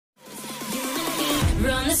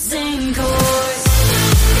run the same course.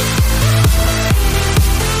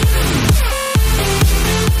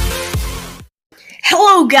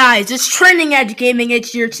 Hello guys, it's Trending Edge Gaming Edge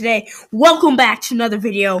here today. Welcome back to another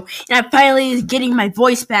video, and I'm finally getting my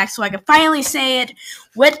voice back so I can finally say it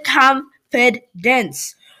with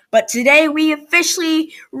confidence. But today we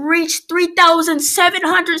officially reached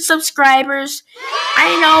 3,700 subscribers.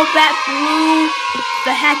 I know that blew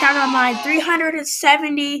the heck out of my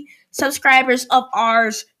 370 subscribers of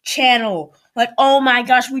ours channel. Like, oh my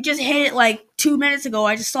gosh, we just hit it like 2 minutes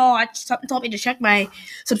ago. Something told me to check my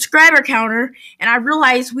subscriber counter, and I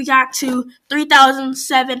realized we got to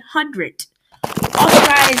 3,700. Also,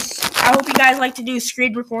 guys, I hope you guys like to do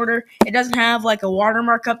screen recorder. It doesn't have like a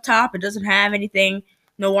watermark up top. It doesn't have anything,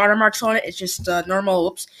 no watermarks on it. It's just a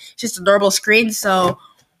normal, just a normal screen. So,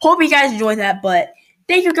 hope you guys enjoy that. But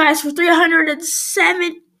thank you guys for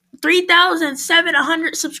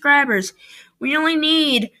 3,700 subscribers. We only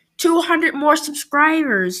need 200 more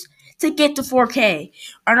subscribers to get to 4K.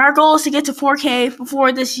 And our goal is to get to 4K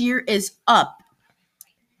before this year is up.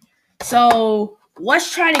 So,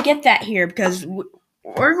 let's try to get that here because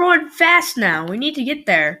we're going fast now. We need to get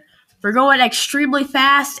there. We're going extremely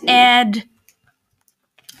fast and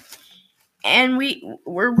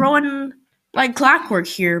we're going like clockwork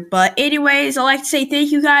here. But anyways, I'd like to say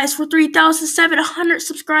thank you guys for 3,700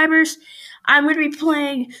 subscribers. I'm going to be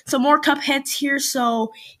playing some more Cupheads here,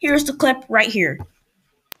 so here's the clip right here.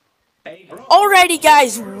 Alrighty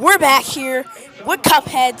guys, we're back here with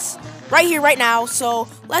Cupheads right here, right now. So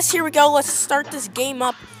here we go. Let's start this game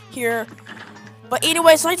up here. But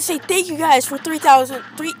anyways, I'd like to say thank you guys for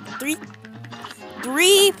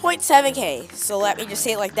 3.7K. So let me just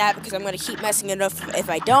say it like that because I'm going to keep messing it up if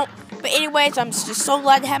I don't. But anyways, I'm just so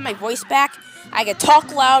glad to have my voice back. I can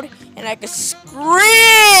talk loud and I can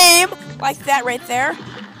scream like that right there.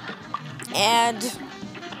 And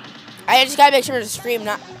I just gotta make sure to scream,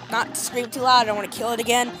 not scream too loud. I don't want to kill it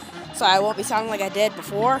again, so I won't be sounding like I did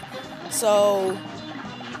before. So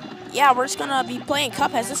yeah, we're just gonna be playing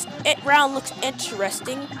Cuphead. This round looks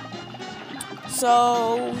interesting.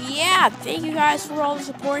 So yeah, thank you guys for all the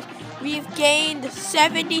support. We've gained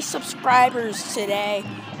 70 subscribers today.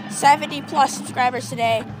 70 plus subscribers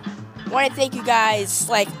today. I want to thank you guys.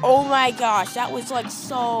 Like, oh my gosh, that was like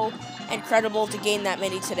so incredible to gain that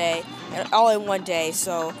many today, all in one day.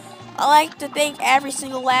 So I like to thank every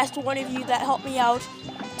single last one of you that helped me out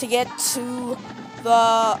to get to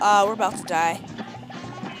the we're about to die.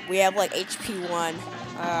 We have like HP 1.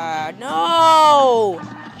 No,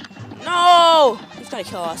 he's gonna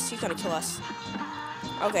kill us.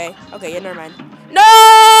 Okay, yeah, never mind.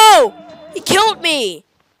 No, he killed me.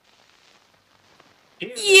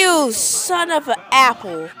 You son of an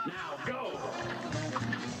apple.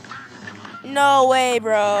 No way,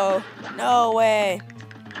 bro. No way.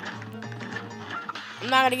 I'm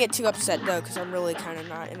not gonna get too upset though, because I'm really kind of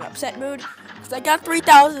not in an upset mood. Because I got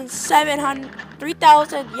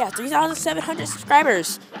 3,700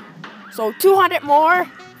 subscribers. So 200 more,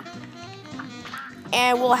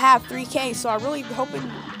 and we'll have 3K. So I'm really hoping.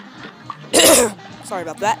 Sorry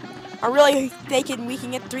about that. I'm really thinking we can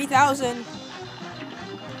get 3,000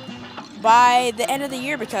 by the end of the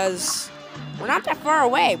year because we're not that far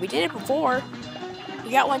away. We did it before.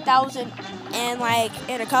 We got 1,000 in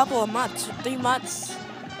a couple of months, 3 months,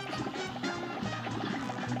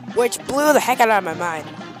 which blew the heck out of my mind,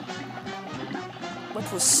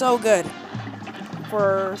 which was so good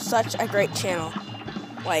for such a great channel.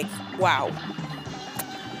 Like, wow.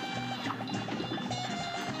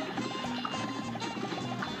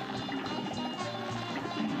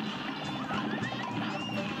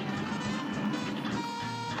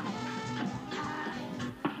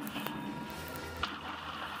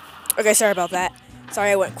 Okay, sorry about that. Sorry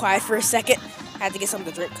I went quiet for a second. I had to get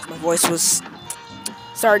something to drink because my voice was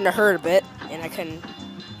starting to hurt a bit, and I couldn't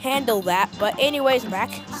handle that. But anyways, I'm back,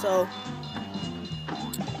 so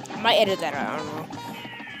I might edit that out, I don't know.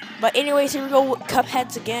 But anyways, here we go with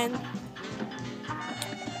Cupheads again.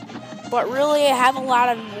 But really, I have a lot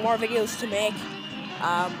of more videos to make,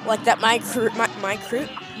 like that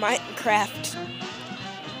Minecraft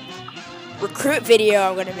recruit video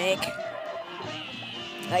I'm gonna make.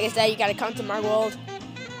 Like I said, you gotta come to my world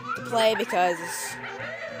to play because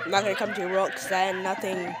I'm not gonna come to your world because then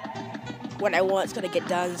nothing what I want is gonna get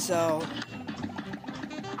done. So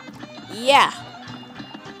yeah.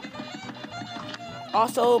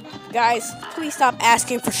 Also, guys, please stop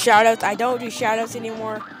asking for shoutouts. I don't do shoutouts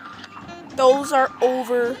anymore. Those are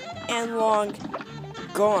over and long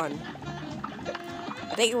gone.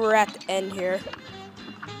 I think we're at the end here.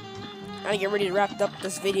 I'm gonna get ready to wrap up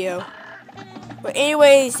this video. But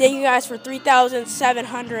anyways, thank you guys for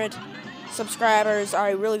 3,700 subscribers.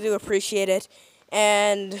 I really do appreciate it.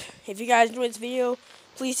 And if you guys enjoyed this video,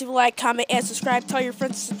 please leave a like, comment, and subscribe. Tell your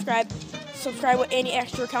friends to subscribe. Subscribe with any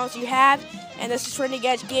extra accounts you have. And this is Trending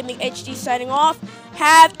Edge Gaming HD signing off.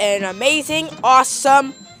 Have an amazing,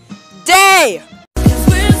 awesome day!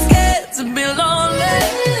 We're scared to build